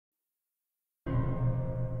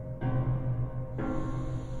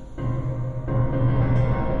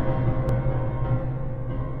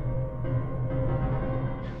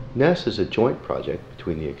NESS is a joint project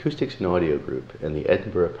between the Acoustics and Audio Group and the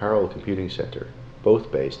Edinburgh Parallel Computing Centre,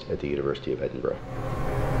 both based at the University of Edinburgh.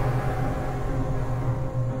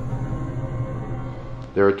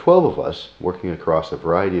 There are 12 of us working across a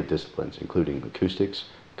variety of disciplines, including acoustics,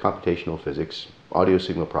 computational physics, audio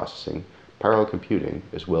signal processing, parallel computing,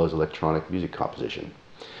 as well as electronic music composition.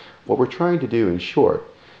 What we're trying to do, in short,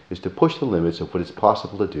 is to push the limits of what is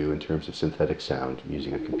possible to do in terms of synthetic sound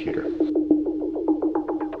using a computer.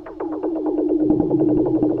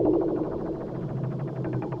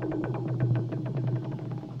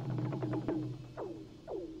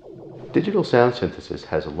 Digital sound synthesis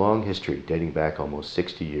has a long history dating back almost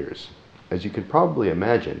 60 years. As you can probably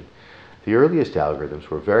imagine, the earliest algorithms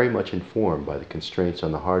were very much informed by the constraints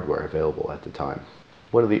on the hardware available at the time.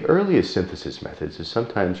 One of the earliest synthesis methods is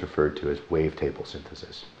sometimes referred to as wavetable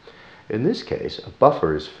synthesis. In this case, a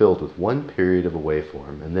buffer is filled with one period of a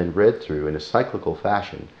waveform and then read through in a cyclical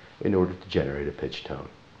fashion in order to generate a pitch tone.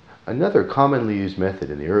 Another commonly used method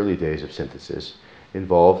in the early days of synthesis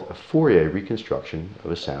involved a Fourier reconstruction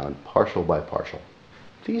of a sound partial by partial.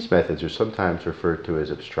 These methods are sometimes referred to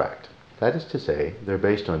as abstract. That is to say, they're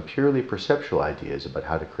based on purely perceptual ideas about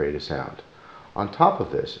how to create a sound. On top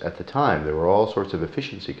of this, at the time, there were all sorts of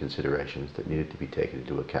efficiency considerations that needed to be taken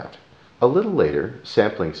into account. A little later,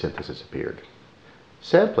 sampling synthesis appeared.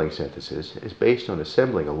 Sampling synthesis is based on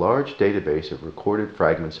assembling a large database of recorded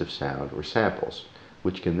fragments of sound or samples,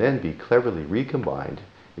 which can then be cleverly recombined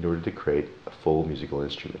in order to create a full musical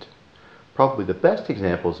instrument. Probably the best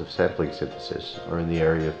examples of sampling synthesis are in the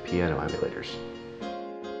area of piano emulators.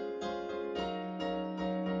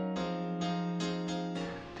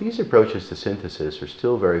 These approaches to synthesis are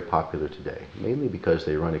still very popular today, mainly because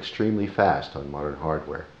they run extremely fast on modern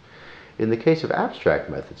hardware. In the case of abstract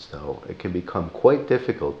methods, though, it can become quite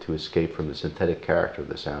difficult to escape from the synthetic character of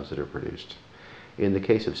the sounds that are produced. In the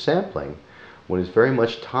case of sampling, one is very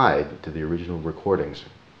much tied to the original recordings.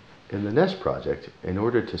 In the NESS project, in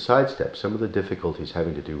order to sidestep some of the difficulties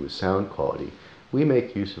having to do with sound quality, we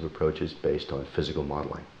make use of approaches based on physical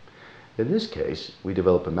modeling. In this case, we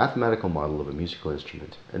develop a mathematical model of a musical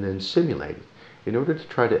instrument and then simulate it in order to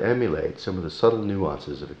try to emulate some of the subtle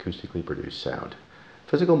nuances of acoustically produced sound.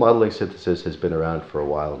 Physical modeling synthesis has been around for a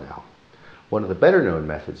while now. One of the better known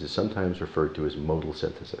methods is sometimes referred to as modal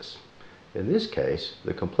synthesis. In this case,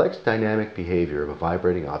 the complex dynamic behavior of a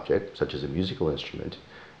vibrating object, such as a musical instrument,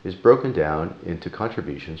 is broken down into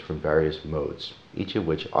contributions from various modes, each of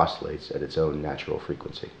which oscillates at its own natural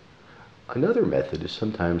frequency. Another method is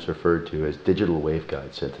sometimes referred to as digital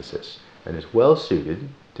waveguide synthesis, and is well suited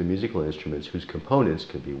to musical instruments whose components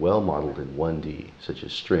can be well modeled in 1D, such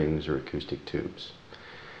as strings or acoustic tubes.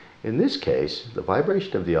 In this case, the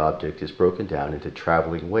vibration of the object is broken down into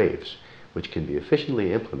traveling waves, which can be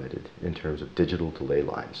efficiently implemented in terms of digital delay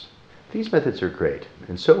lines. These methods are great,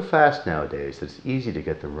 and so fast nowadays that it's easy to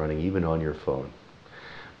get them running even on your phone.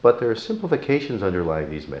 But there are simplifications underlying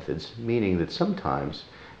these methods, meaning that sometimes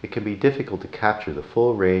it can be difficult to capture the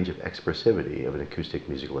full range of expressivity of an acoustic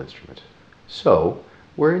musical instrument. So,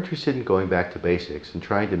 we're interested in going back to basics and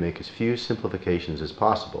trying to make as few simplifications as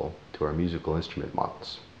possible to our musical instrument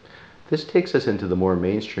models. This takes us into the more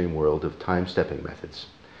mainstream world of time-stepping methods.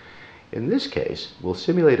 In this case, we'll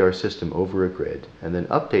simulate our system over a grid and then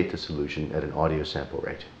update the solution at an audio sample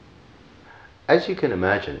rate. As you can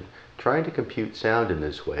imagine, trying to compute sound in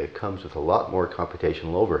this way comes with a lot more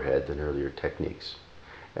computational overhead than earlier techniques.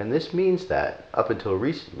 And this means that, up until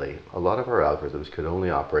recently, a lot of our algorithms could only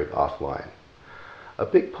operate offline. A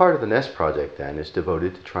big part of the NESS project, then, is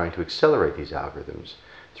devoted to trying to accelerate these algorithms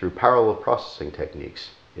through parallel processing techniques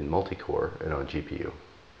in multi-core and on GPU.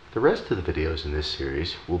 The rest of the videos in this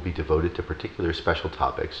series will be devoted to particular special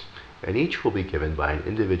topics, and each will be given by an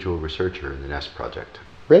individual researcher in the NESS project.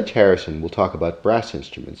 Reg Harrison will talk about brass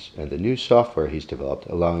instruments and the new software he's developed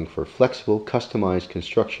allowing for flexible, customized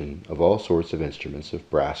construction of all sorts of instruments of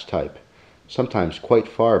brass type, sometimes quite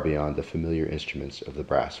far beyond the familiar instruments of the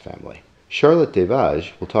brass family. Charlotte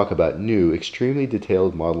Devage will talk about new, extremely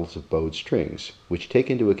detailed models of bowed strings, which take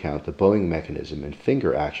into account the bowing mechanism and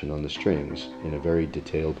finger action on the strings in a very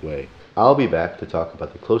detailed way. I'll be back to talk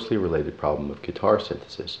about the closely related problem of guitar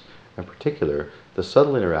synthesis, in particular, the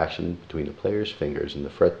subtle interaction between the player's fingers and the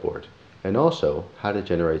fretboard, and also how to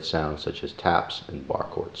generate sounds such as taps and bar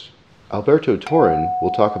chords. Alberto Torin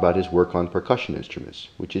will talk about his work on percussion instruments,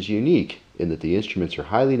 which is unique in that the instruments are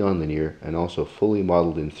highly nonlinear and also fully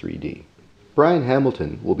modeled in 3D. Brian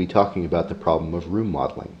Hamilton will be talking about the problem of room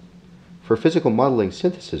modeling. For physical modeling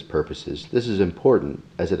synthesis purposes, this is important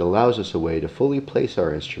as it allows us a way to fully place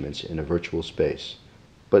our instruments in a virtual space,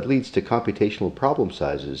 but leads to computational problem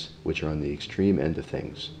sizes which are on the extreme end of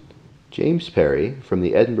things. James Perry from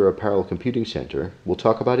the Edinburgh Parallel Computing Centre will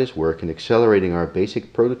talk about his work in accelerating our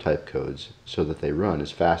basic prototype codes so that they run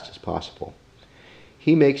as fast as possible.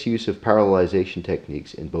 He makes use of parallelization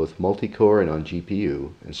techniques in both multi-core and on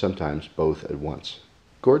GPU, and sometimes both at once.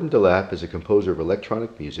 Gordon Delap is a composer of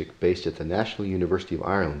electronic music based at the National University of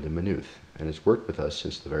Ireland in Maynooth, and has worked with us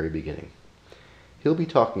since the very beginning. He'll be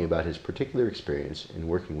talking about his particular experience in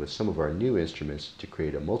working with some of our new instruments to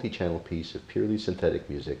create a multi-channel piece of purely synthetic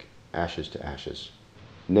music, Ashes to Ashes.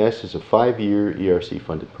 NESS is a 5-year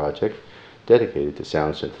ERC-funded project dedicated to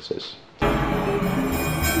sound synthesis.